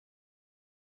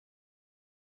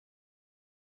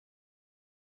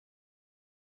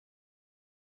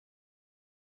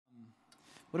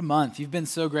What a month. You've been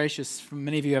so gracious.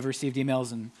 Many of you have received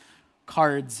emails and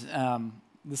cards.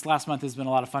 This last month has been a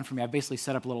lot of fun for me. I've basically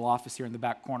set up a little office here in the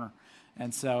back corner.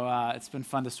 And so it's been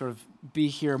fun to sort of be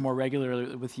here more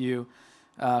regularly with you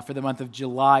for the month of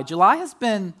July. July's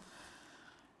been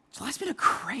a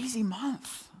crazy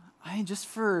month. Just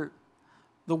for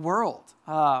the world.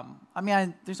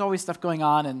 There's always stuff going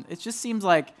on, and it just seems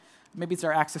like maybe it's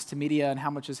our access to media and how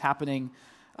much is happening.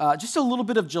 Just a little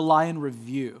bit of July in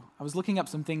review. I was looking up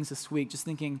some things this week, just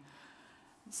thinking,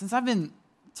 since I've been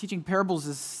teaching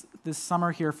parables this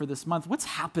summer here for this month, what's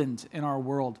happened in our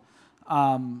world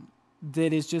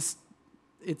that is just,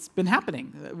 it's been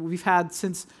happening. We've had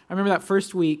since, I remember that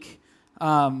first week,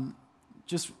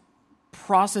 just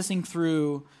processing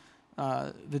through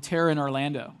the terror in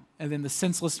Orlando, and then the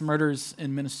senseless murders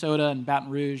in Minnesota and Baton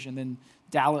Rouge, and then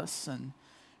Dallas, and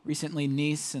recently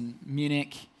Nice and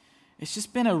Munich. It's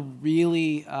just been a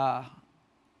really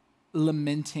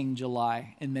lamenting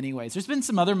July in many ways. There's been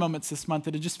some other moments this month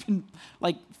that have just been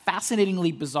like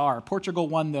fascinatingly bizarre. Portugal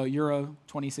won the Euro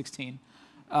 2016.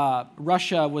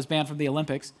 Russia was banned from the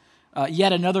Olympics.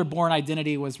 Yet another Bourne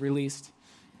Identity was released.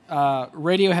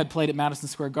 Radiohead played at Madison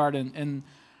Square Garden. And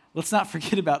let's not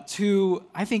forget about two,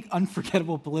 I think,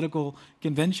 unforgettable political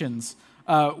conventions.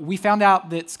 We found out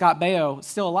that Scott Baio is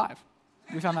still alive.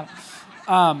 We found that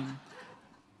out.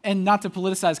 And not to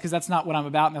politicize, because that's not what I'm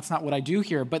about and that's not what I do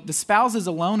here, but the spouses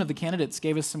alone of the candidates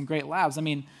gave us some great laughs. I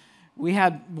mean, we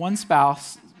had one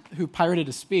spouse who pirated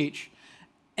a speech,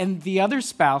 and the other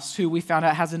spouse who we found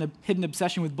out has a hidden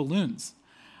obsession with balloons.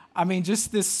 I mean,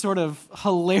 just this sort of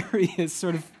hilarious,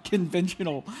 sort of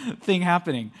conventional thing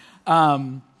happening.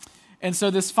 And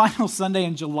so this final Sunday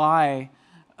in July,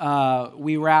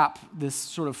 we wrap this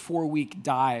sort of 4-week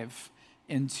dive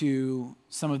into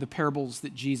some of the parables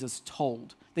that Jesus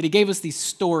told. That he gave us these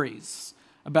stories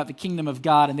about the kingdom of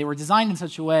God, and they were designed in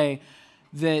such a way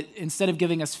that instead of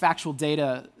giving us factual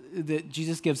data, that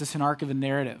Jesus gives us an arc of a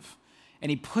narrative. And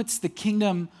he puts the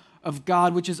kingdom of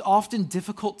God, which is often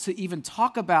difficult to even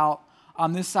talk about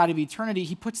on this side of eternity,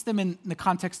 he puts them in the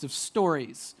context of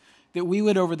stories, that we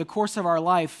would, over the course of our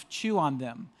life, chew on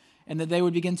them, and that they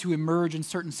would begin to emerge in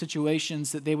certain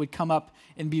situations, that they would come up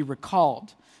and be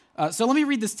recalled. So let me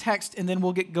read this text, and then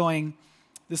we'll get going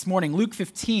this morning. Luke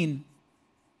 15,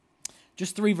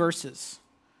 just 3 verses.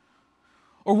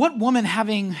 Or what woman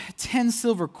having 10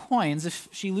 silver coins, if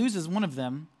she loses one of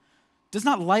them, does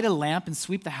not light a lamp and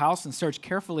sweep the house and search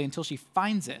carefully until she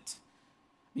finds it?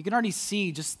 You can already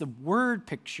see just the word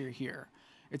picture here.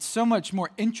 It's so much more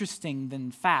interesting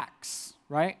than facts,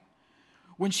 right?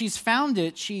 When she's found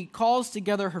it, she calls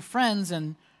together her friends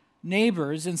and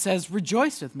neighbors and says,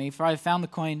 "Rejoice with me, for I have found the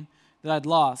coin that I'd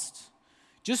lost."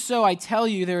 Just so I tell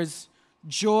you, there is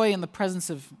joy in the presence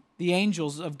of the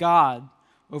angels of God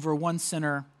over one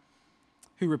sinner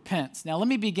who repents. Now, let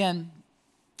me begin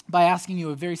by asking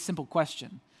you a very simple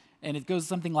question, and it goes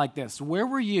something like this. Where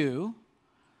were you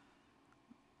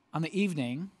on the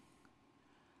evening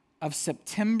of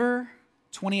September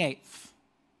 28th,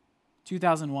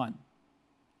 2001?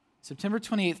 September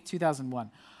 28th,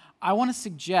 2001. I want to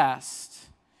suggest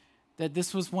that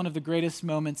this was one of the greatest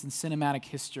moments in cinematic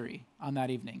history on that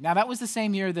evening. Now, that was the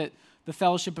same year that The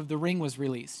Fellowship of the Ring was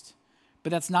released, but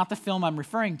that's not the film I'm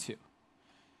referring to.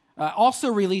 Also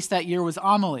released that year was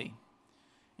Amelie,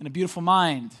 and A Beautiful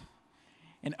Mind,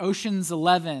 and Ocean's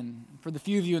 11, for the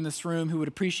few of you in this room who would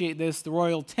appreciate this, the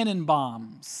Royal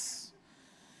Tenenbaums,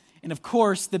 and of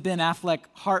course, the Ben Affleck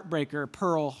heartbreaker,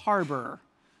 Pearl Harbor.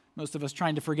 Most of us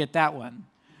trying to forget that one.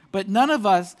 But none of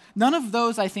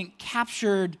those, I think,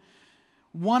 captured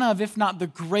one of, if not the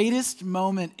greatest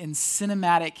moment in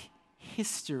cinematic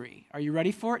history. Are you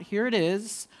ready for it? Here it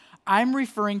is. I'm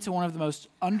referring to one of the most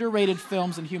underrated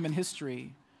films in human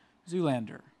history,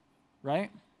 Zoolander,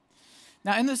 right?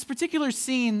 Now, in this particular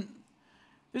scene,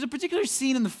 there's a particular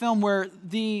scene in the film where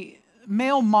the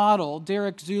male model,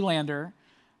 Derek Zoolander,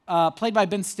 played by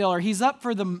Ben Stiller, he's up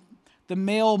for the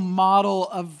male model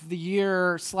of the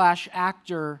year /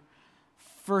 actor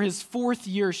for his 4th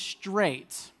year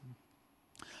straight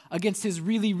against his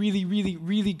really, really, really,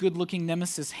 really good-looking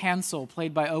nemesis, Hansel,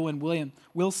 played by Owen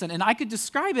Wilson. And I could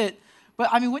describe it, but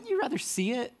I mean, wouldn't you rather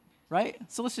see it, right?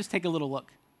 So let's just take a little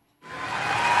look.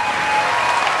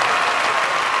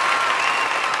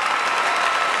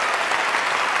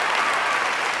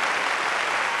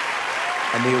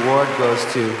 And the award goes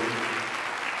to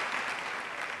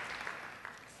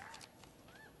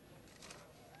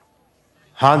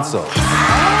Hansel.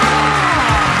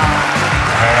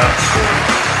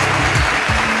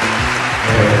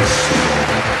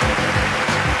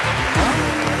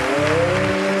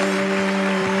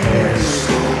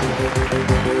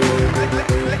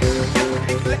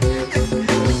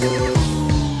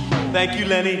 Thank you,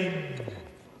 Lenny.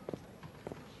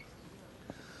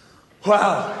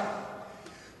 Wow.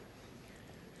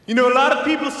 You know, a lot of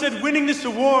people said winning this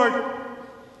award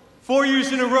 4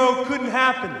 years in a row couldn't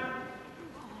happen.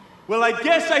 Well, I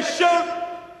guess I showed...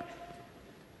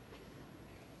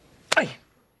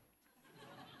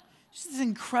 Just this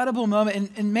incredible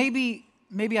moment, and maybe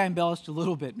I embellished a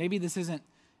little bit. Maybe this isn't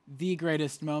the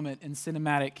greatest moment in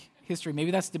cinematic history.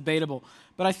 Maybe that's debatable.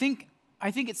 But I think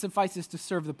it suffices to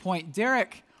serve the point.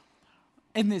 Derek,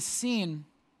 in this scene,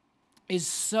 is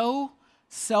so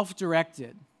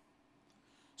self-directed,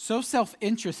 so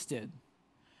self-interested,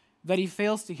 that he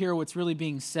fails to hear what's really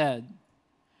being said.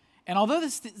 And although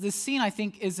this scene, I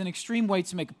think, is an extreme way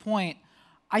to make a point,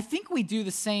 I think we do the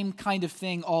same kind of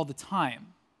thing all the time.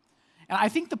 And I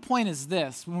think the point is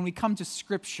this: when we come to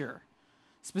Scripture,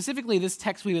 specifically this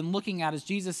text we've been looking at, as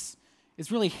Jesus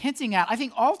is really hinting at, I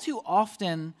think all too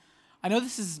often, I know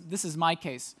this is my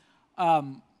case,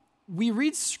 we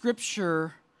read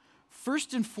Scripture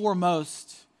first and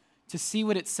foremost to see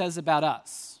what it says about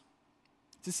us,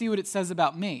 to see what it says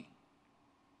about me,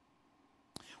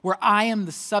 where I am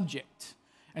the subject.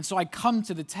 And so I come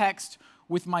to the text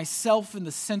with myself in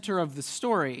the center of the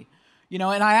story. You know,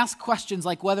 and I ask questions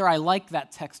like whether I like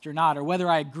that text or not, or whether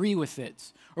I agree with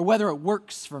it, or whether it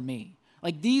works for me.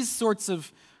 Like these sorts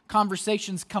of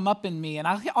conversations come up in me, and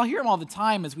I'll hear them all the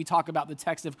time as we talk about the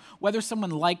text, of whether someone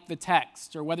liked the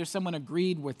text or whether someone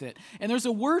agreed with it. And there's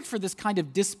a word for this kind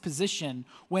of disposition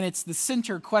when it's the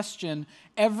center question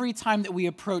every time that we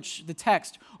approach the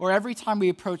text, or every time we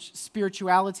approach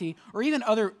spirituality, or even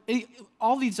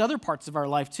all these other parts of our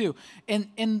life too.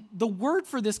 And the word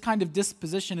for this kind of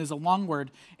disposition is a long word,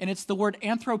 and it's the word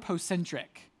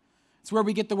anthropocentric. It's where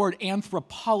we get the word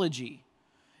anthropology.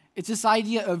 It's this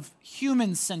idea of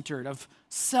human-centered, of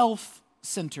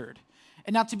self-centered.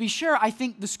 And now, to be sure, I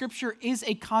think the Scripture is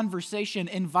a conversation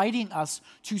inviting us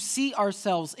to see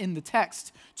ourselves in the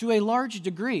text to a large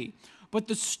degree. But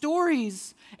the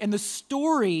stories and the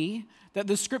story that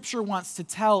the Scripture wants to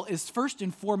tell is first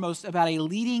and foremost about a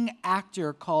leading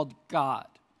actor called God.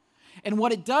 And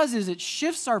what it does is it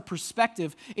shifts our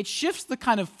perspective. It shifts the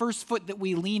kind of first foot that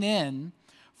we lean in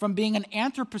from being an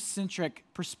anthropocentric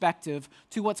perspective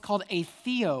to what's called a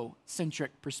theocentric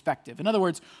perspective. In other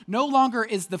words, no longer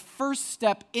is the first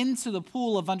step into the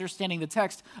pool of understanding the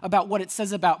text about what it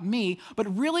says about me,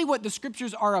 but really what the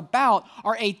Scriptures are about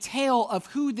are a tale of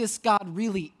who this God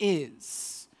really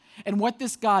is and what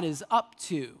this God is up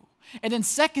to. And then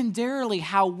secondarily,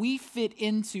 how we fit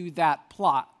into that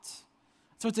plot.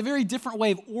 So it's a very different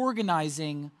way of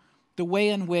organizing the way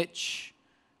in which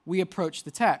we approach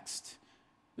the text.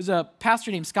 There's a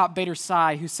pastor named Scott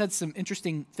Bader-Sy who said some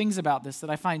interesting things about this that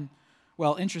I find,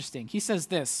 well, interesting. He says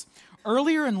this: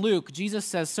 earlier in Luke, Jesus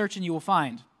says, "Search and you will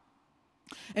find."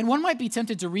 And one might be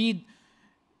tempted to read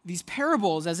these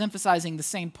parables as emphasizing the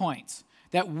same point,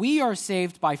 that we are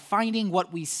saved by finding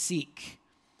what we seek.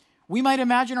 We might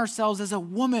imagine ourselves as a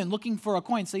woman looking for a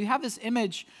coin. So you have this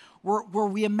image where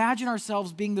we imagine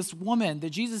ourselves being this woman that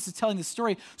Jesus is telling the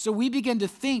story. So we begin to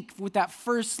think with that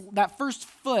first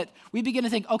foot, we begin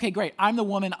to think, okay, great, I'm the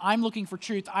woman, I'm looking for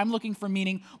truth, I'm looking for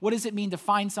meaning. What does it mean to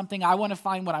find something? I want to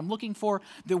find what I'm looking for.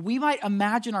 That we might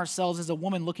imagine ourselves as a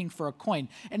woman looking for a coin.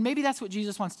 And maybe that's what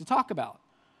Jesus wants to talk about.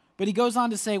 But he goes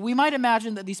on to say, we might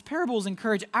imagine that these parables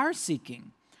encourage our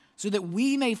seeking so that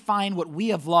we may find what we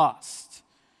have lost.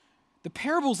 The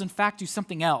parables, in fact, do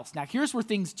something else. Now, here's where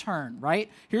things turn, right?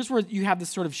 Here's where you have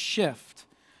this sort of shift.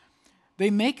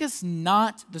 They make us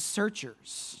not the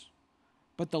searchers,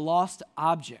 but the lost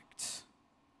object.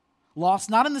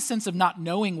 Lost not in the sense of not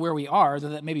knowing where we are, though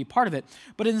that may be part of it,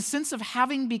 but in the sense of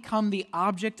having become the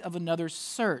object of another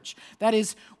search. That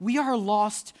is, we are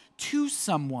lost to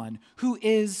someone who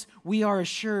is, we are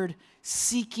assured,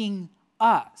 seeking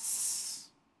us.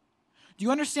 Do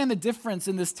you understand the difference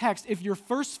in this text if your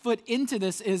first foot into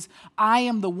this is, I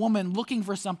am the woman looking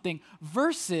for something,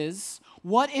 versus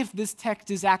what if this text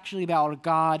is actually about a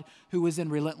God who is in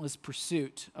relentless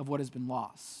pursuit of what has been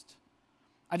lost?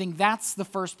 I think that's the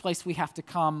first place we have to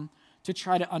come to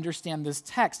try to understand this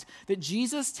text, that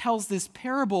Jesus tells this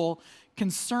parable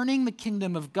concerning the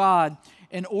kingdom of God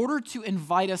in order to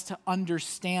invite us to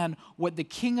understand what the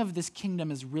king of this kingdom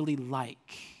is really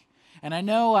like. And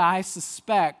I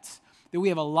suspect that we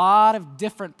have a lot of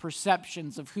different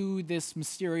perceptions of who this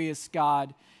mysterious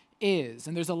God is.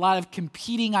 And there's a lot of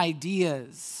competing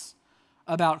ideas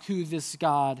about who this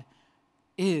God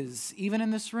is, even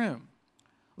in this room.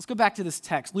 Let's go back to this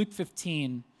text, Luke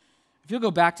 15. If you'll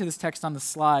go back to this text on the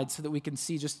slide so that we can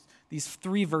see just these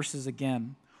 3 verses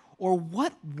again. Or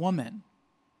what woman,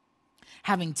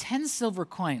 having 10 silver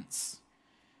coins,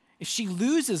 if she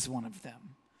loses one of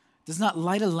them, does not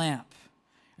light a lamp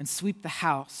and sweep the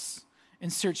house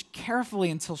and search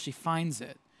carefully until she finds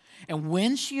it. And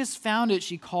when she has found it,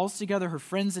 she calls together her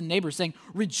friends and neighbors, saying,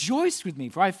 'Rejoice with me,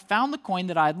 for I have found the coin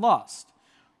that I had lost.'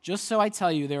 Just so I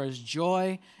tell you, there is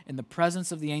joy in the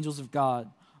presence of the angels of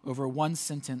God over one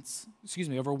sinner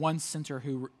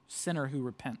who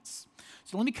repents."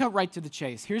 So let me cut right to the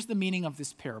chase. Here's the meaning of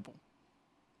this parable.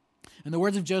 In the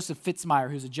words of Joseph Fitzmyer,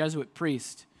 who's a Jesuit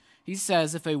priest, he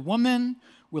says, "If a woman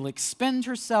will expend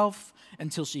herself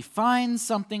until she finds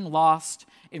something lost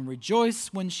and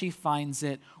rejoice when she finds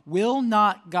it, will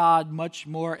not God much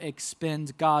more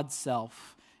expend God's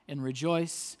self and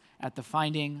rejoice at the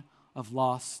finding of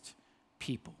lost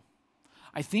people?"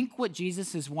 I think what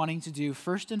Jesus is wanting to do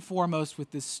first and foremost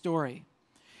with this story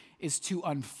is to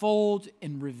unfold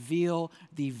and reveal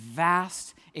the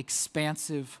vast,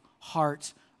 expansive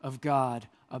heart of God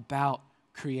about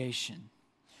creation.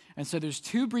 And so there's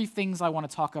two brief things I want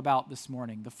to talk about this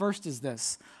morning. The first is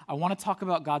this. I want to talk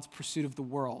about God's pursuit of the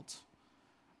world.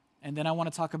 And then I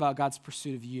want to talk about God's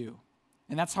pursuit of you.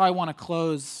 And that's how I want to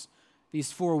close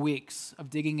these 4 weeks of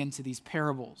digging into these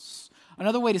parables.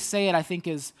 Another way to say it, I think,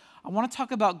 is I want to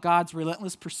talk about God's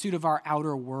relentless pursuit of our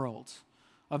outer world,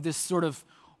 of this sort of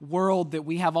world that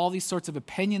we have all these sorts of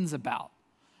opinions about.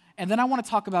 And then I want to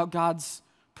talk about God's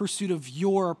pursuit of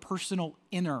your personal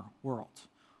inner world.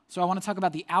 So I want to talk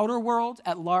about the outer world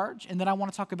at large, and then I want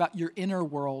to talk about your inner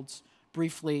worlds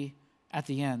briefly at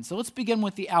the end. So let's begin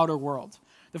with the outer world.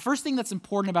 The first thing that's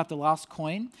important about the lost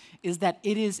coin is that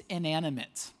it is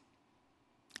inanimate.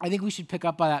 I think we should pick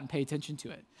up by that and pay attention to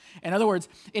it. In other words,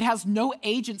 it has no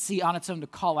agency on its own to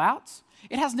call out.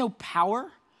 It has no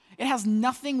power. It has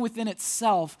nothing within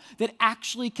itself that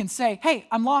actually can say, "Hey,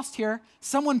 I'm lost here.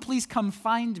 Someone please come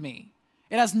find me."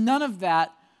 It has none of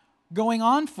that going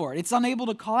on for it. It's unable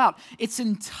to call out. It's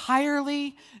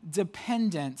entirely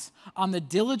dependent on the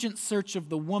diligent search of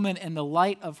the woman in the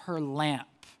light of her lamp.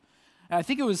 And I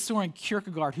think it was Soren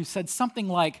Kierkegaard who said something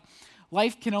like,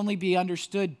 "Life can only be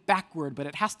understood backward, but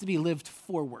it has to be lived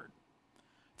forward."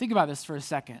 Think about this for a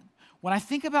second. When I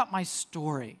think about my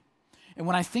story, and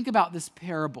when I think about this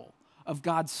parable of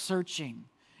God searching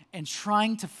and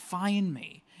trying to find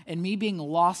me, and me being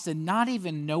lost and not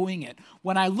even knowing it,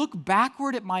 when I look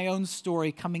backward at my own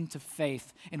story coming to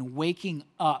faith and waking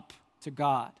up to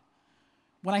God,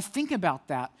 when I think about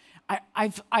that,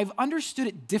 I've understood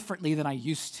it differently than I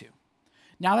used to.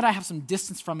 Now that I have some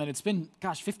distance from it, it's been,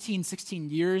 15, 16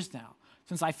 years now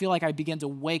since I feel like I began to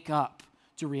wake up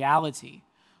to reality.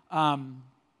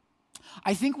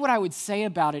 I think what I would say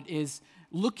about it is,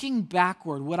 looking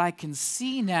backward, what I can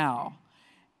see now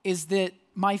is that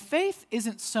my faith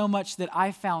isn't so much that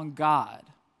I found God,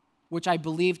 which I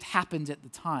believed happened at the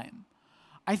time.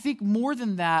 I think more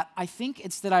than that, I think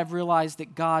it's that I've realized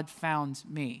that God found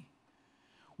me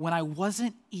when I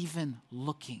wasn't even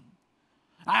looking.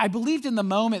 I believed in the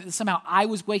moment that somehow I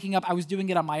was waking up, I was doing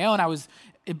it on my own, I was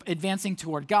advancing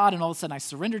toward God, and all of a sudden I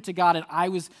surrendered to God, and I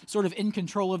was sort of in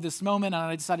control of this moment, and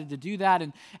I decided to do that.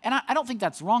 And I don't think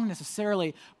that's wrong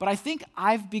necessarily, but I think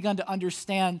I've begun to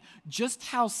understand just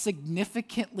how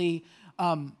significantly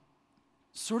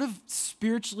sort of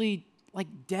spiritually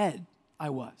dead I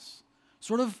was,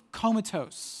 sort of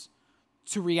comatose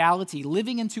to reality,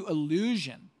 living into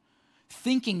illusion,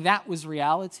 thinking that was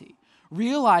reality,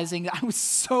 realizing that I was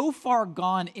so far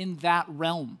gone in that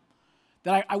realm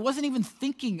that I wasn't even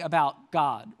thinking about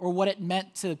God or what it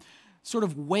meant to sort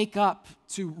of wake up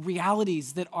to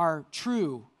realities that are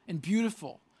true and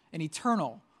beautiful and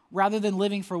eternal, rather than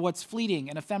living for what's fleeting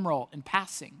and ephemeral and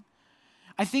passing.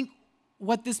 I think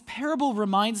what this parable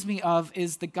reminds me of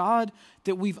is the God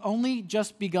that we've only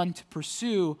just begun to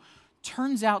pursue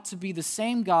turns out to be the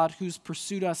same God who's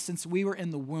pursued us since we were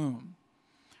in the womb,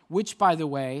 which, by the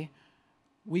way,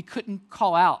 we couldn't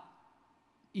call out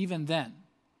even then.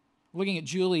 Looking at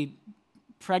Julie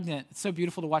pregnant, it's so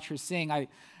beautiful to watch her sing.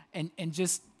 And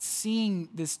just seeing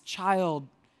this child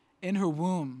in her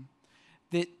womb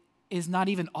that is not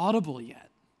even audible yet.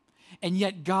 And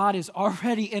yet God is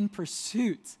already in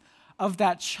pursuit of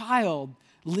that child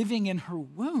living in her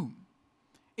womb.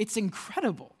 It's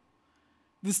incredible.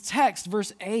 This text,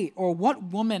 verse 8, "Or what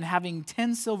woman having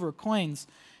 10 silver coins,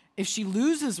 if she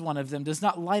loses one of them, does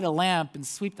not light a lamp and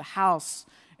sweep the house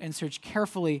and search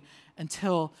carefully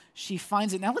until she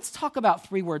finds it?" Now let's talk about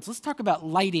 3 words. Let's talk about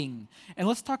lighting, and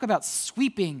let's talk about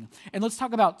sweeping, and let's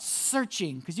talk about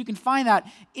searching, because you can find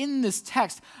that in this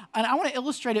text. And I want to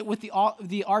illustrate it with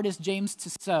the artist James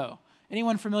Tissot.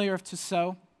 Anyone familiar with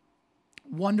Tissot?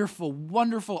 Wonderful,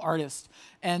 wonderful artist.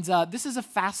 And this is a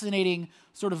fascinating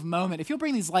sort of moment. If you'll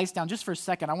bring these lights down just for a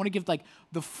second, I want to give like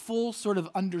the full sort of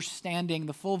understanding,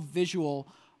 the full visual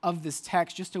of this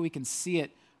text, just so we can see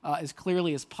it as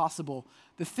clearly as possible.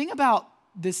 The thing about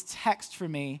this text for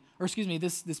me, or excuse me,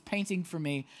 this painting for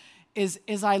me, is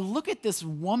I look at this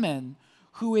woman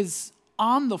who is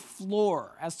on the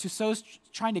floor as Tussaud's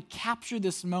trying to capture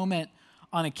this moment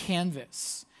on a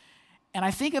canvas. And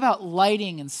I think about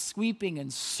lighting and sweeping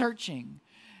and searching.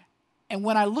 And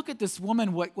when I look at this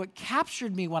woman, what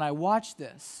captured me when I watched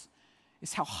this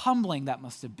is how humbling that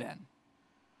must have been.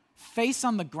 Face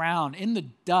on the ground, in the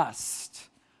dust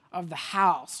of the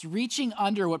house, reaching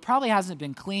under what probably hasn't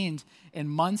been cleaned in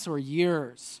months or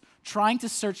years, trying to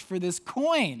search for this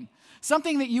coin.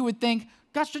 Something that you would think,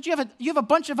 gosh, don't you have a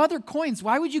bunch of other coins?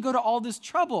 Why would you go to all this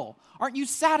trouble? Aren't you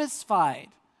satisfied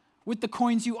with the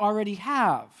coins you already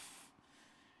have?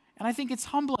 And I think it's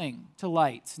humbling to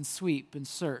light and sweep and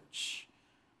search.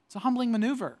 It's a humbling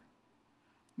maneuver.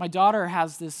 My daughter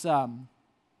has this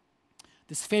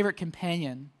favorite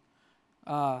companion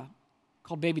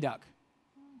called Baby Duck.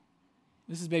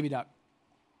 This is Baby Duck.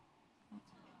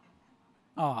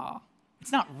 Aw,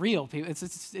 it's not real, people.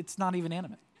 It's not even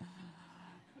animate.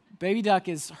 Baby Duck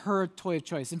is her toy of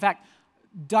choice. In fact,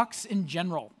 ducks in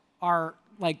general are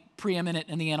like preeminent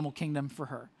in the animal kingdom for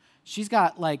her. She's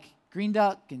got like green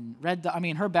duck and red duck. I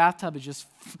mean, her bathtub is just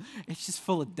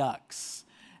full of ducks.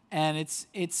 And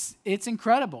it's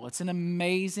incredible. It's an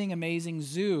amazing, amazing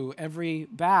zoo every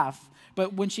bath.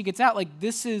 But when she gets out, like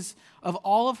this is, of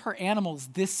all of her animals,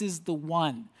 this is the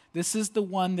one. This is the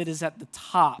one that is at the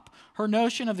top. Her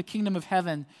notion of the kingdom of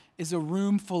heaven is a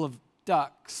room full of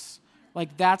ducks.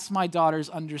 Like that's my daughter's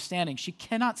understanding. She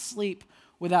cannot sleep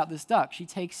without this duck. She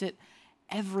takes it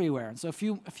everywhere. And so a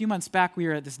few months back, we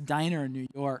were at this diner in New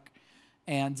York,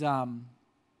 and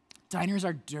diners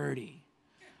are dirty.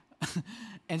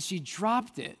 And she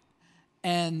dropped it.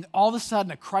 And all of a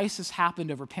sudden, a crisis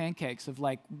happened over pancakes of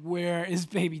like, where is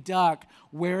Baby Duck?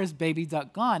 Where is Baby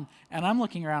Duck gone? And I'm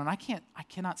looking around, and I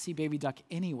cannot see Baby Duck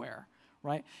anywhere,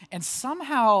 right? And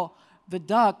somehow the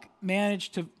duck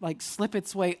managed to like slip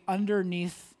its way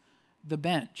underneath the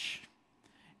bench.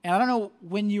 And I don't know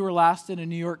when you were last in a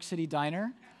New York City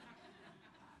diner.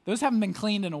 Those haven't been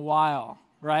cleaned in a while,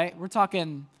 right? We're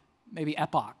talking maybe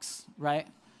epochs, right?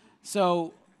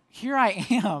 So here I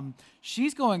am.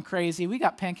 She's going crazy. We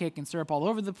got pancake and syrup all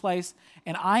over the place.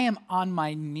 And I am on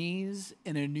my knees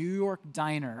in a New York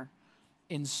diner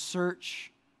in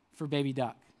search for Baby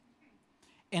Duck.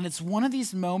 And it's one of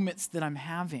these moments that I'm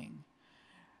having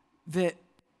that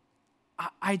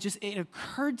it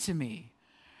occurred to me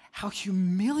how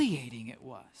humiliating it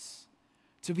was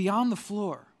to be on the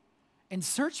floor and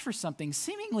search for something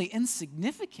seemingly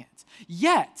insignificant.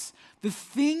 Yet, the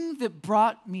thing that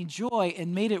brought me joy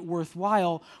and made it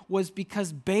worthwhile was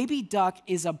because Baby Duck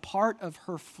is a part of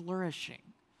her flourishing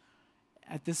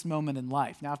at this moment in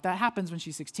life. Now, if that happens when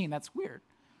she's 16, that's weird.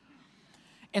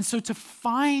 And so to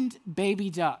find Baby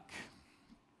Duck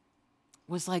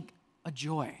was like a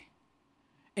joy.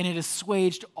 And it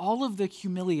assuaged all of the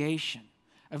humiliation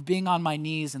of being on my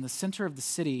knees in the center of the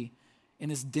city in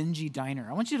this dingy diner.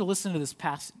 I want you to listen to this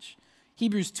passage.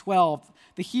 Hebrews 12,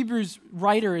 the Hebrews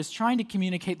writer is trying to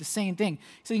communicate the same thing,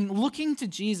 saying, looking to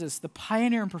Jesus, the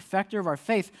pioneer and perfecter of our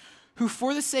faith, who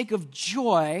for the sake of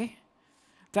joy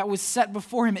that was set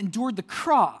before him endured the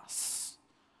cross,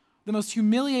 the most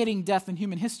humiliating death in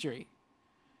human history,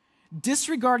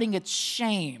 disregarding its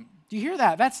shame. Do you hear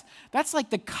that? That's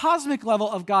like the cosmic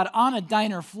level of God on a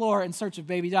diner floor in search of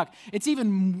Baby Duck. It's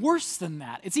even worse than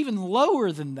that. It's even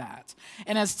lower than that.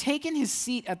 And has taken his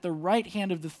seat at the right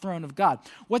hand of the throne of God.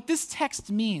 What this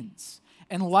text means,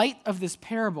 in light of this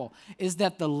parable, is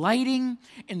that the lighting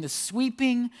and the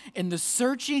sweeping and the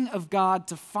searching of God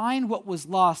to find what was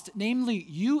lost, namely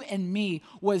you and me,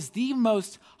 was the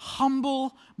most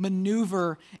humble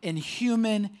maneuver in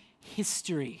human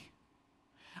history.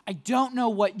 I don't know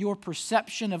what your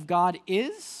perception of God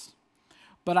is,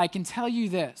 but I can tell you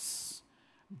this: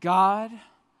 God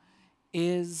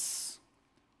is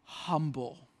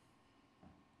humble.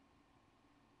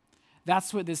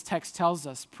 That's what this text tells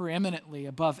us preeminently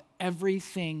above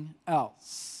everything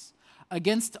else.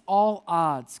 Against all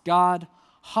odds, God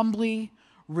humbly,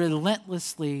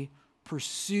 relentlessly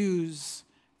pursues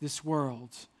this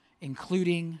world,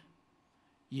 including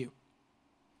you.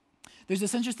 There's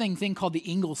this interesting thing called the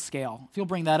Ingalls scale. If you'll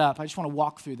bring that up, I just want to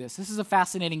walk through this. This is a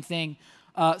fascinating thing.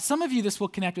 Some of you this will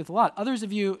connect with a lot. Others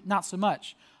of you, not so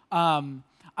much.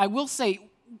 I will say,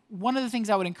 one of the things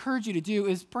I would encourage you to do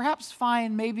is perhaps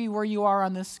find maybe where you are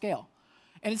on this scale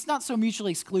And it's not so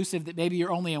mutually exclusive that maybe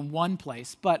you're only in one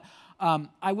place, but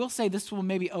I will say this will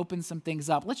maybe open some things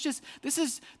up. The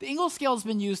Ingalls scale has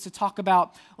been used to talk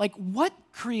about like what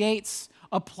creates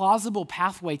a plausible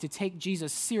pathway to take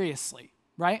Jesus seriously,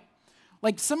 right?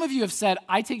 Like some of you have said,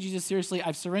 I take Jesus seriously,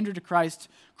 I've surrendered to Christ,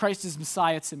 Christ is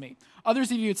Messiah to me.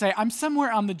 Others of you would say, I'm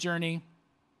somewhere on the journey.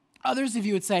 Others of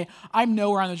you would say, I'm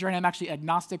nowhere on the journey, I'm actually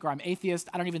agnostic or I'm atheist.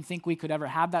 I don't even think we could ever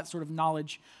have that sort of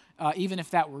knowledge, even if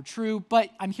that were true,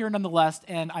 but I'm here nonetheless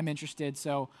and I'm interested,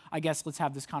 so I guess let's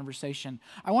have this conversation.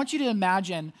 I want you to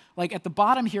imagine, like at the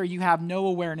bottom here, you have no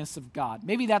awareness of God.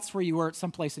 Maybe that's where you were at some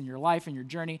place in your life, in your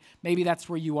journey. Maybe that's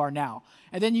where you are now.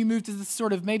 And then you move to this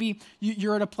sort of, maybe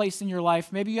you're at a place in your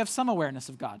life, maybe you have some awareness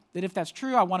of God. That if that's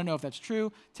true, I want to know if that's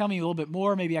true. Tell me a little bit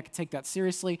more, maybe I could take that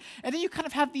seriously. And then you kind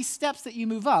of have these steps that you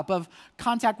move up of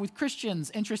contact with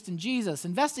Christians, interest in Jesus,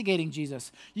 investigating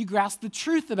Jesus. You grasp the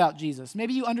truth about Jesus.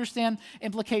 Maybe you understand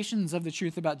implications of the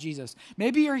truth about Jesus.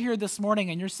 Maybe you're here this morning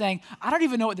and you're saying, I don't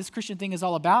even know what this Christian thing is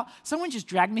all about. Someone just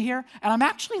dragged me here, and I'm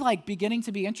actually like beginning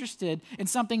to be interested in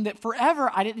something that forever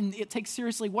I didn't take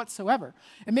seriously whatsoever.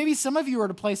 And maybe some of you are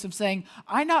at a place of saying,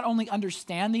 I not only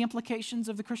understand the implications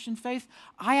of the Christian faith,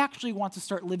 I actually want to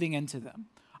start living into them.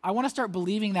 I want to start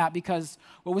believing that because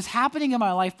what was happening in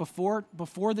my life before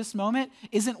this moment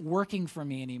isn't working for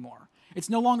me anymore. It's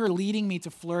no longer leading me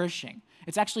to flourishing.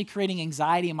 It's actually creating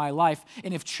anxiety in my life.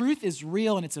 And if truth is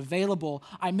real and it's available,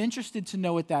 I'm interested to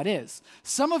know what that is.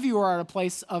 Some of you are at a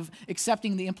place of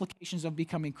accepting the implications of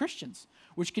becoming Christians,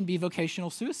 which can be vocational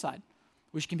suicide,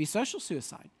 which can be social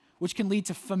suicide, which can lead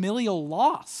to familial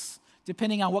loss,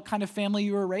 depending on what kind of family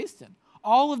you were raised in.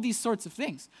 All of these sorts of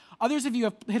things. Others of you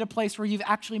have hit a place where you've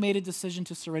actually made a decision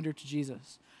to surrender to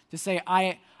Jesus, to say,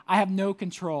 I have no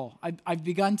control. I've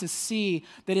begun to see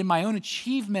that in my own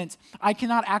achievement, I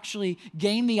cannot actually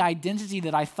gain the identity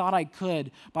that I thought I could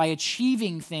by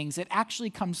achieving things. It actually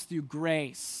comes through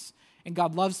grace, and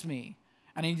God loves me,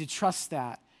 and I need to trust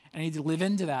that, and I need to live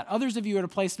into that. Others of you are at a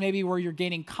place maybe where you're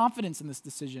gaining confidence in this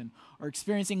decision or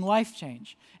experiencing life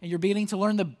change, and you're beginning to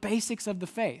learn the basics of the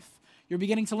faith. You're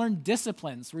beginning to learn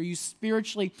disciplines where you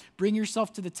spiritually bring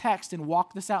yourself to the text and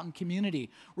walk this out in community,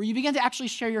 where you begin to actually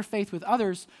share your faith with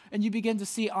others and you begin to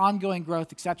see ongoing growth,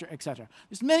 et cetera, et cetera.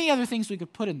 There's many other things we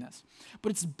could put in this, but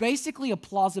it's basically a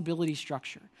plausibility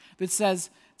structure that says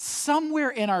somewhere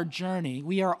in our journey,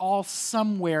 we are all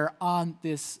somewhere on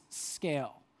this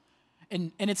scale.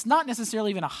 And it's not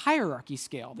necessarily even a hierarchy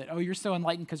scale that, oh, you're so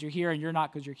enlightened because you're here and you're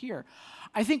not because you're here.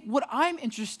 I think what I'm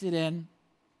interested in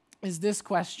is this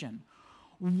question.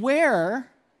 Where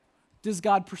does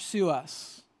God pursue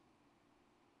us?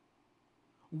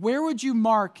 Where would you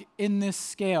mark in this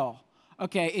scale?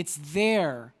 Okay, it's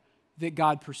there that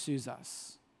God pursues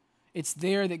us. It's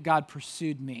there that God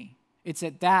pursued me. It's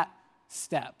at that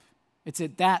step. It's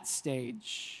at that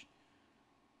stage.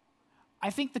 I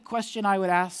think the question I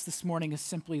would ask this morning is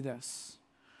simply this.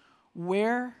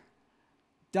 Where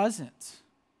doesn't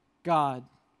God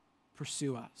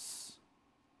pursue us?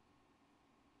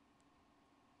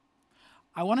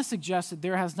 I want to suggest that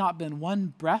there has not been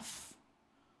one breath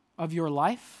of your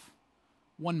life,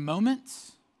 one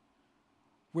moment,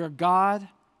 where God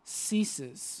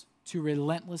ceases to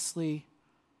relentlessly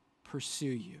pursue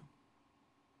you.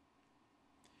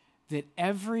 That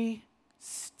every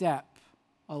step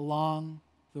along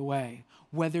the way,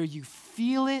 whether you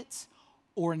feel it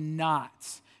or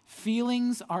not,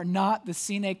 feelings are not the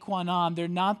sine qua non. They're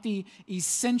not the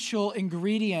essential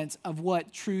ingredient of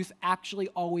what truth actually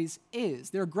always is.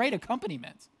 They're a great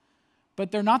accompaniment,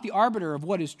 but they're not the arbiter of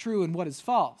what is true and what is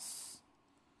false.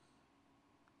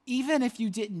 Even if you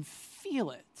didn't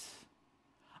feel it,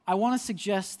 I want to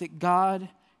suggest that God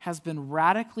has been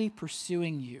radically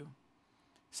pursuing you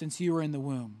since you were in the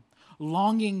womb,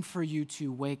 longing for you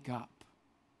to wake up.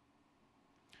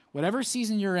 Whatever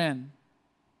season you're in,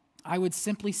 I would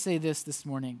simply say this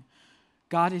morning.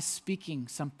 God is speaking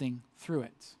something through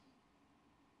it.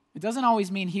 It doesn't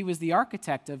always mean he was the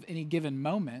architect of any given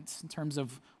moment in terms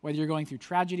of whether you're going through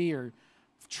tragedy or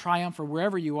triumph or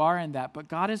wherever you are in that, but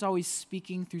God is always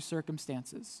speaking through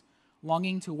circumstances,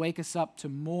 longing to wake us up to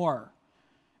more.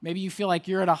 Maybe you feel like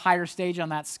you're at a higher stage on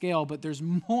that scale, but there's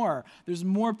more. There's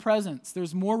more presence.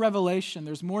 There's more revelation.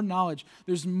 There's more knowledge.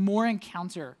 There's more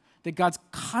encounter that God's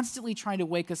constantly trying to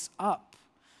wake us up.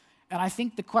 And I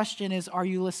think the question is, are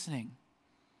you listening?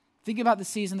 Think about the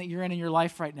season that you're in your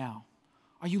life right now.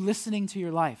 Are you listening to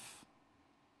your life?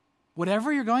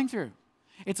 Whatever you're going through,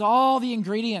 it's all the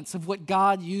ingredients of what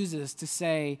God uses to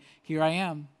say, here I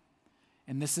am,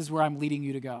 and this is where I'm leading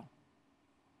you to go.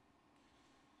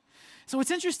 So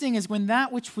what's interesting is when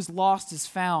that which was lost is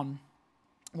found,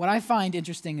 what I find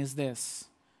interesting is this.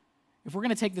 if we're going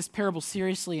to take this parable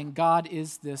seriously and God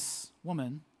is this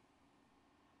woman,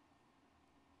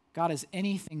 God is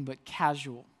anything but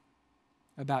casual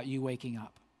about you waking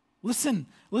up. Listen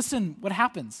what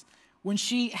happens. When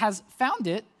she has found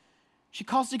it, she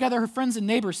calls together her friends and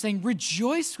neighbors saying,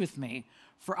 "Rejoice with me,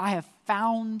 for I have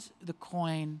found the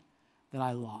coin that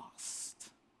I lost."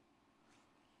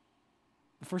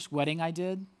 The first wedding I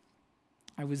did,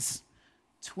 I was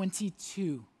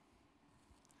 22.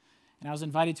 And I was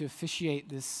invited to officiate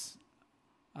this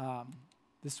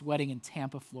wedding in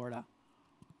Tampa, Florida.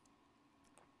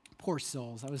 Poor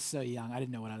souls. I was so young. I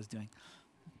didn't know what I was doing.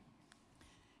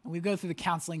 And we go through the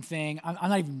counseling thing. I'm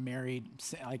not even married,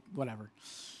 like whatever.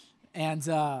 And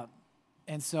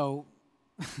so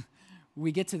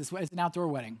we get to this. It's an outdoor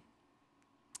wedding.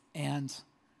 And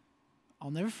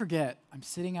I'll never forget, I'm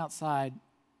sitting outside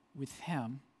with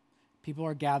him. People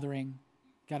are gathering.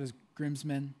 Got his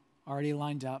groomsmen already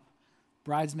lined up.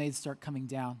 Bridesmaids start coming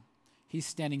down. He's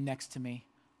standing next to me.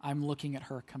 I'm looking at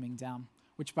her coming down,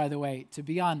 which, by the way, to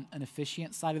be on an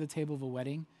officiant side of the table of a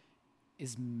wedding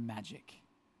is magic.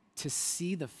 To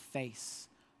see the face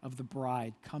of the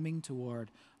bride coming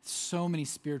toward so many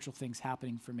spiritual things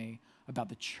happening for me about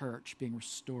the church being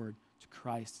restored to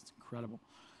Christ. It's incredible.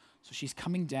 So she's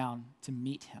coming down to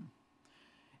meet him.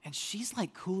 And she's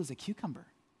like cool as a cucumber.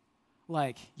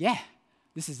 Like, yeah,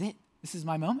 this is it. This is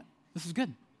my moment. This is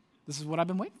good. This is what I've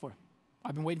been waiting for.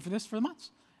 I've been waiting for this for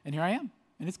months. And here I am.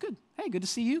 And it's good. Hey, good to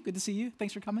see you. Good to see you.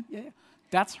 Thanks for coming. Yeah.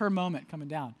 That's her moment coming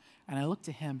down. And I look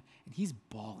to him, and he's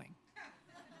bawling.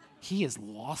 He has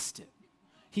lost it.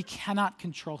 He cannot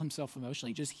control himself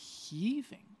emotionally, just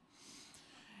heaving.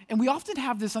 And we often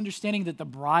have this understanding that the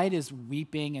bride is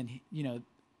weeping and,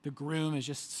 the groom is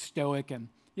just stoic and,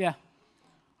 yeah,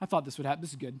 I thought this would happen. This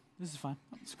is good. This is fine.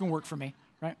 It's going to work for me,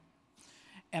 right?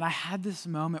 And I had this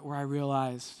moment where I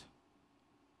realized,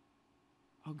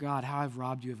 oh God, how I've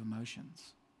robbed you of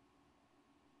emotions.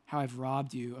 How I've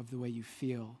robbed you of the way you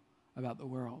feel about the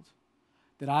world.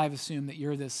 That I've assumed that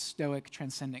you're this stoic,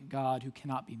 transcendent God who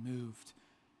cannot be moved,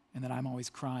 and that I'm always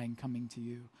crying coming to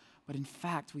you. But in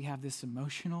fact, we have this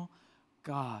emotional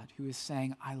God who is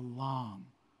saying, I long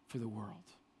for the world.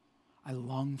 I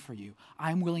long for you.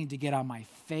 I'm willing to get on my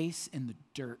face in the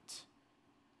dirt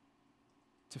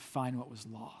to find what was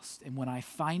lost. And when I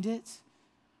find it,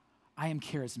 I am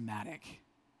charismatic.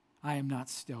 I am not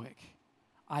stoic.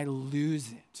 I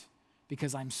lose it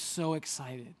because I'm so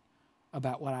excited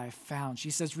about what I have found. She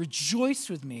says, rejoice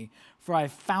with me, for I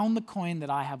have found the coin that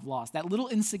I have lost. That little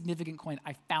insignificant coin,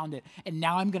 I found it, and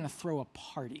now I'm going to throw a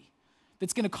party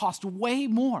that's going to cost way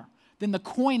more than the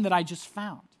coin that I just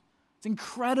found. It's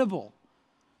incredible.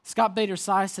 Scott Bader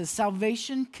Sy says,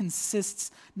 salvation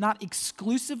consists not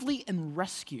exclusively in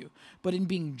rescue, but in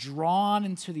being drawn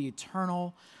into the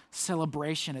eternal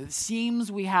celebration. It seems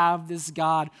we have this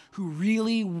God who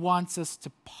really wants us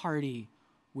to party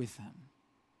with him.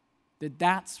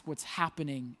 That's what's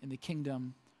happening in the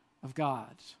kingdom of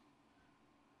God.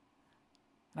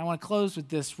 And I want to close with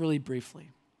this really briefly.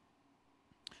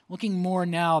 Looking more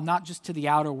now, not just to the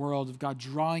outer world of God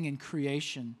drawing in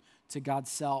creation to God's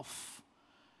self,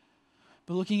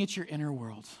 but looking at your inner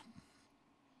world.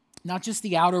 Not just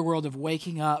the outer world of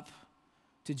waking up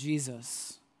to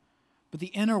Jesus, but the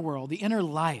inner world, the inner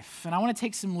life. And I want to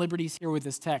take some liberties here with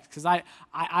this text because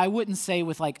I wouldn't say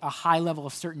with like a high level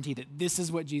of certainty that this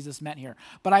is what Jesus meant here.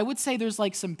 But I would say there's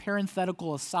like some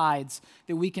parenthetical asides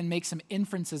that we can make some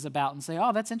inferences about and say,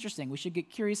 oh, that's interesting. We should get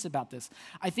curious about this.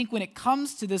 I think when it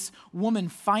comes to this woman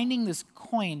finding this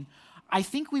coin, I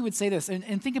think we would say this,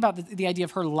 and think about the idea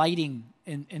of her lighting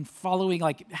and following,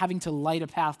 like having to light a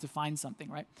path to find something,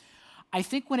 right? I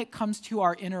think when it comes to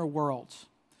our inner world,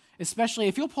 especially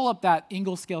if you'll pull up that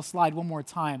Ingle scale slide one more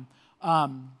time.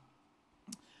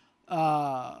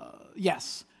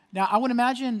 Yes. Now, I would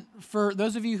imagine for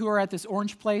those of you who are at this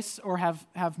orange place or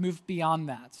have moved beyond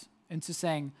that into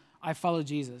saying, I follow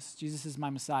Jesus. Jesus is my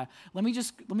Messiah. Let me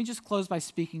just close by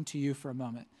speaking to you for a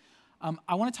moment.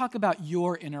 I want to talk about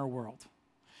your inner world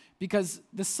because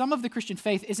the sum of the Christian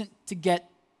faith isn't to get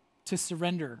to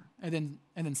surrender and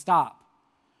then stop.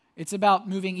 It's about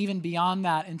moving even beyond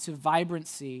that into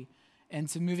vibrancy and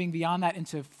to moving beyond that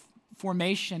into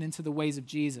formation into the ways of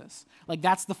Jesus. Like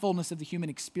that's the fullness of the human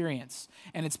experience.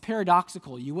 And it's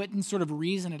paradoxical. You wouldn't sort of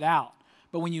reason it out.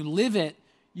 But when you live it,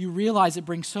 you realize it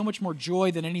brings so much more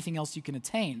joy than anything else you can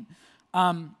attain.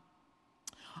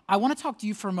 I want to talk to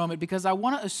you for a moment because I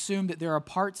want to assume that there are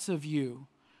parts of you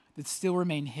that still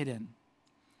remain hidden,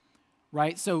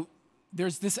 right? So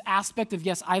there's this aspect of,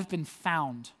 yes, I've been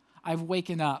found. I've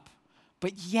waken up,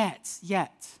 but yet,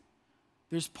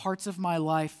 there's parts of my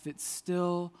life that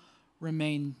still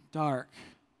remain dark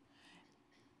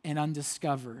and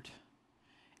undiscovered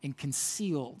and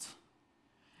concealed.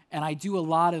 And I do a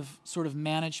lot of sort of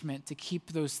management to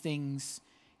keep those things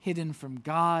hidden from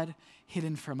God,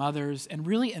 hidden from others, and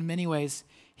really in many ways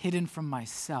hidden from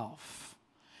myself.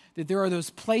 That there are those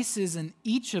places in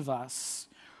each of us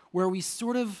where we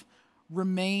sort of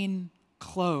remain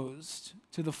closed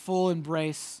to the full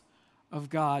embrace of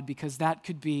God because that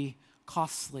could be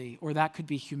costly, or that could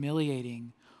be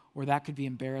humiliating, or that could be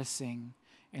embarrassing.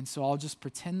 And so I'll just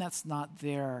pretend that's not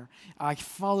there. I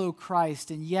follow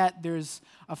Christ, and yet there's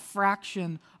a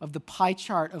fraction of the pie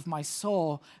chart of my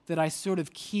soul that I sort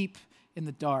of keep in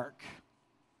the dark.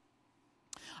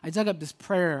 I dug up this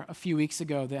prayer a few weeks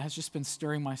ago that has just been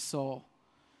stirring my soul.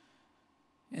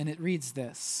 And it reads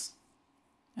this.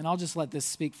 And I'll just let this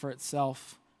speak for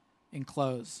itself and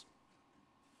close.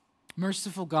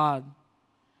 Merciful God,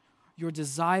 your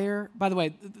desire, by the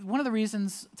way, one of the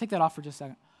reasons, take that off for just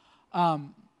a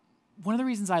second. One of the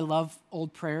reasons I love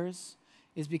old prayers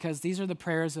is because these are the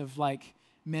prayers of like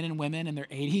men and women in their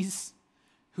 80s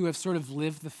who have sort of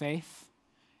lived the faith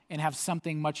and have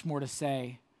something much more to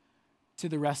say to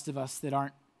the rest of us that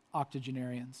aren't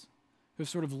octogenarians, who have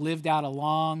sort of lived out a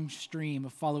long stream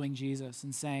of following Jesus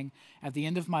and saying, at the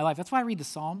end of my life, that's why I read the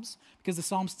Psalms, because the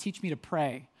Psalms teach me to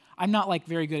pray. I'm not like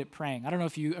very good at praying. I don't know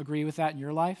if you agree with that in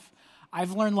your life.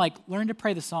 I've learned to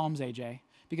pray the Psalms, AJ,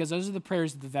 because those are the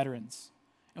prayers of the veterans.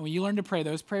 And when you learn to pray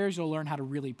those prayers, you'll learn how to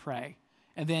really pray.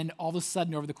 And then all of a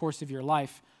sudden, over the course of your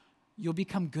life, you'll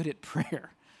become good at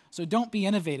prayer. So don't be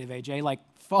innovative, AJ. Like,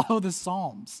 follow the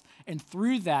Psalms. And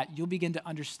through that, you'll begin to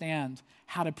understand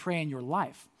how to pray in your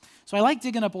life. So I like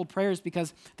digging up old prayers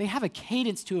because they have a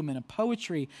cadence to them and a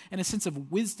poetry and a sense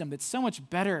of wisdom that's so much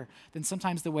better than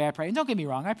sometimes the way I pray. And don't get me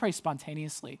wrong, I pray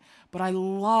spontaneously. But I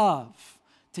love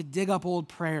to dig up old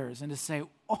prayers and to say,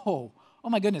 oh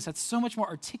my goodness, that's so much more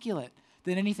articulate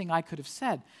than anything I could have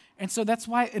said. And so that's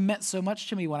why it meant so much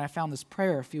to me when I found this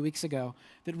prayer a few weeks ago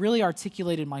that really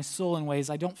articulated my soul in ways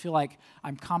I don't feel like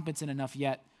I'm competent enough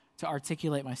yet to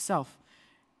articulate myself.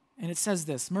 And it says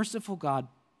this, merciful God,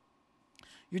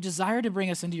 your desire to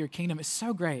bring us into your kingdom is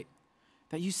so great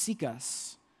that you seek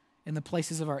us in the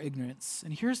places of our ignorance.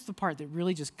 And here's the part that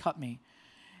really just cut me.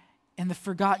 In the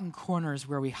forgotten corners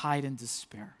where we hide in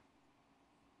despair.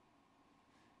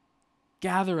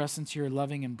 Gather us into your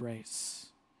loving embrace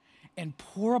and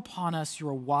pour upon us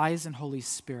your wise and Holy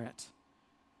Spirit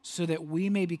so that we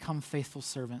may become faithful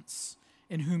servants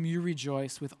in whom you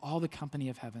rejoice with all the company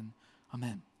of heaven.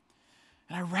 Amen.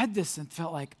 And I read this and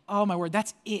felt like, oh my word,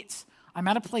 that's it. I'm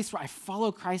at a place where I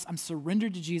follow Christ. I'm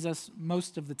surrendered to Jesus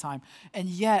most of the time. And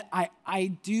yet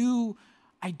I do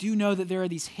know that there are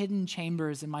these hidden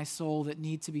chambers in my soul that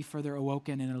need to be further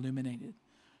awoken and illuminated.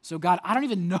 So God, I don't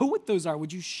even know what those are.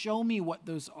 Would you show me what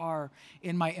those are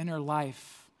in my inner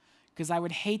life? Because I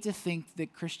would hate to think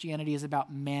that Christianity is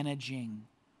about managing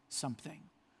something.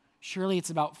 Surely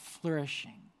it's about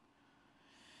flourishing.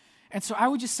 And so I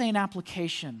would just say an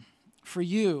application for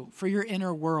you, for your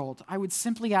inner world. I would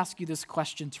simply ask you this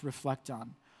question to reflect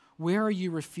on. Where are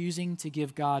you refusing to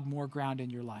give God more ground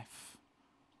in your life?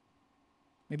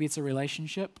 Maybe it's a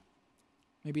relationship.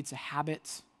 Maybe it's a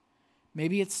habit.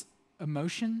 Maybe it's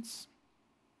emotions.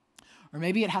 Or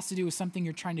maybe it has to do with something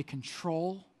you're trying to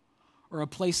control or a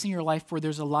place in your life where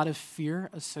there's a lot of fear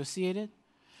associated.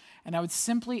 And I would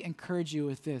simply encourage you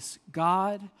with this.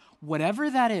 God,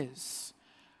 whatever that is,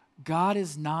 God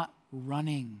is not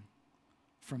running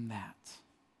from that.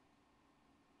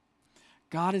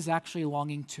 God is actually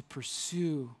longing to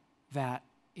pursue that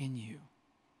in you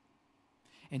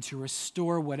and to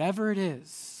restore whatever it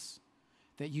is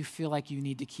that you feel like you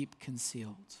need to keep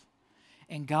concealed.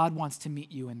 And God wants to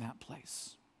meet you in that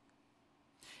place.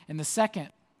 And the second,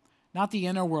 not the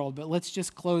inner world, but let's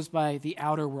just close by the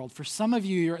outer world. For some of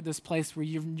you, you're at this place where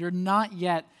you're not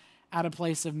yet at a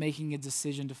place of making a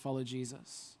decision to follow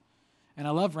Jesus. And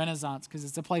I love Renaissance because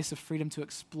it's a place of freedom to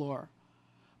explore.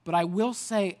 But I will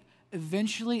say,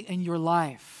 eventually in your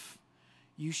life,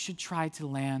 you should try to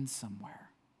land somewhere.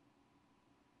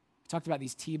 Talked about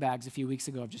these tea bags a few weeks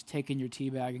ago of just taking your tea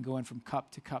bag and going from cup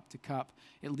to cup to cup.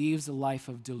 It leaves a life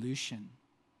of dilution.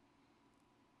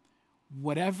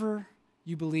 Whatever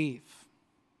you believe,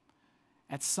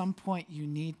 at some point you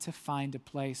need to find a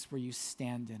place where you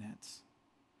stand in it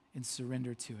and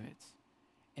surrender to it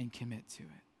and commit to it.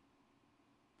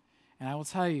 And I will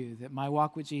tell you that my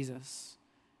walk with Jesus,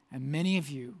 and many of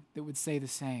you that would say the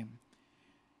same,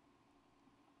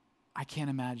 I can't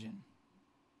imagine.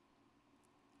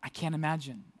 I can't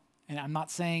imagine. And I'm not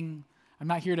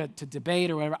here to debate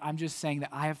or whatever. I'm just saying that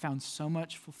I have found so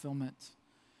much fulfillment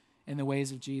in the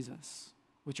ways of Jesus.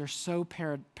 which are so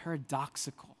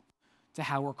paradoxical to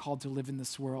how we're called to live in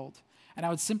this world. And I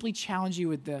would simply challenge you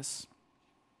with this.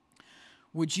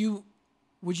 Would you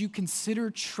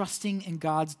consider trusting in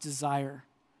God's desire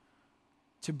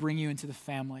to bring you into the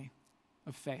family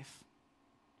of faith?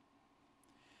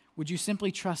 Would you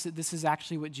simply trust that this is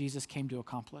actually what Jesus came to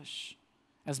accomplish?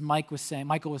 As Michael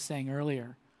was saying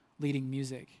earlier, leading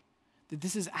music, that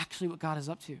this is actually what God is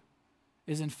up to,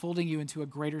 is unfolding you into a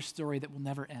greater story that will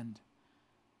never end.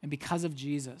 And because of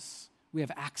Jesus, we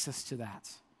have access to that.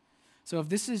 So if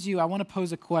this is you, I want to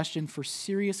pose a question for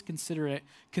serious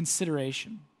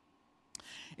consideration.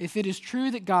 If it is true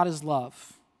that God is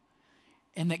love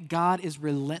and that God is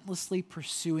relentlessly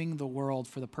pursuing the world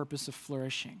for the purpose of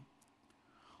flourishing,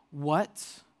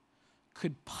 what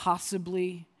could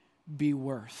possibly be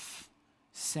worth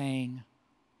saying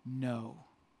no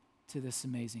to this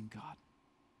amazing God?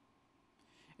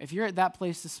 If you're at that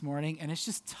place this morning and it's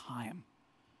just time,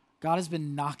 God has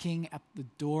been knocking at the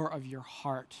door of your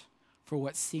heart for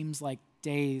what seems like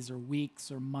days or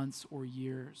weeks or months or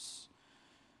years.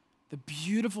 The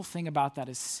beautiful thing about that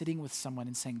is sitting with someone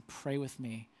and saying, pray with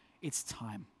me. It's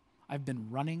time. I've been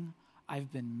running,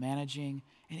 I've been managing,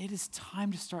 and it is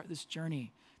time to start this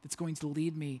journey that's going to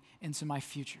lead me into my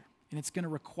future. And it's going to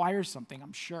require something,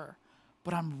 I'm sure,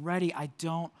 but I'm ready. I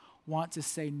don't want to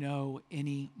say no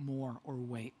anymore or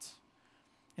wait.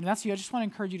 And if that's you, I just want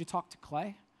to encourage you to talk to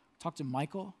Clay, talk to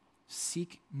Michael,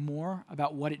 seek more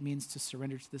about what it means to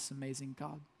surrender to this amazing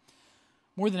God.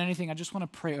 More than anything, I just want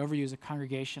to pray over you as a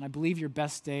congregation. I believe your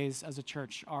best days as a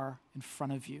church are in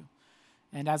front of you.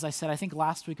 And as I said, I think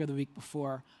last week or the week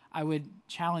before, I would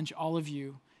challenge all of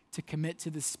you to commit to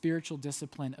the spiritual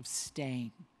discipline of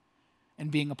staying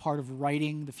and being a part of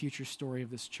writing the future story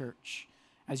of this church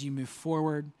as you move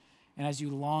forward and as you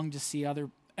long to see other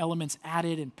elements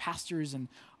added and pastors and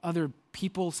other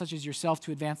people such as yourself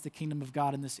to advance the kingdom of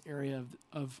God in this area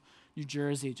of New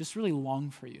Jersey. Just really long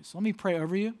for you. So let me pray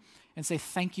over you and say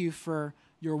thank you for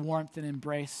your warmth and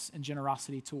embrace and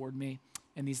generosity toward me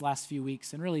in these last few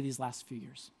weeks and really these last few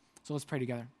years. So let's pray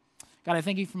together. God, I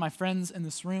thank you for my friends in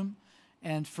this room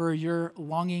and for your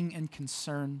longing and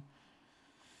concern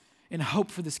and hope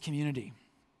for this community.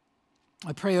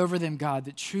 I pray over them, God,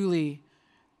 that truly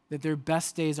that their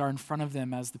best days are in front of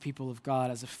them as the people of God,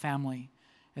 as a family,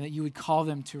 and that you would call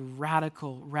them to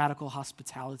radical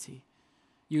hospitality.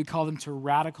 You would call them to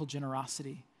radical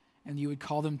generosity, and you would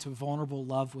call them to vulnerable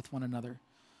love with one another.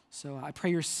 So I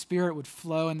pray your Spirit would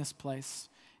flow in this place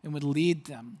and would lead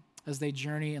them as they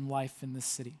journey in life in this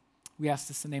city. We ask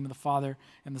this in the name of the Father,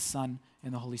 and the Son,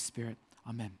 and the Holy Spirit.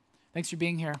 Amen. Thanks for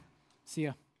being here. See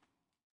ya.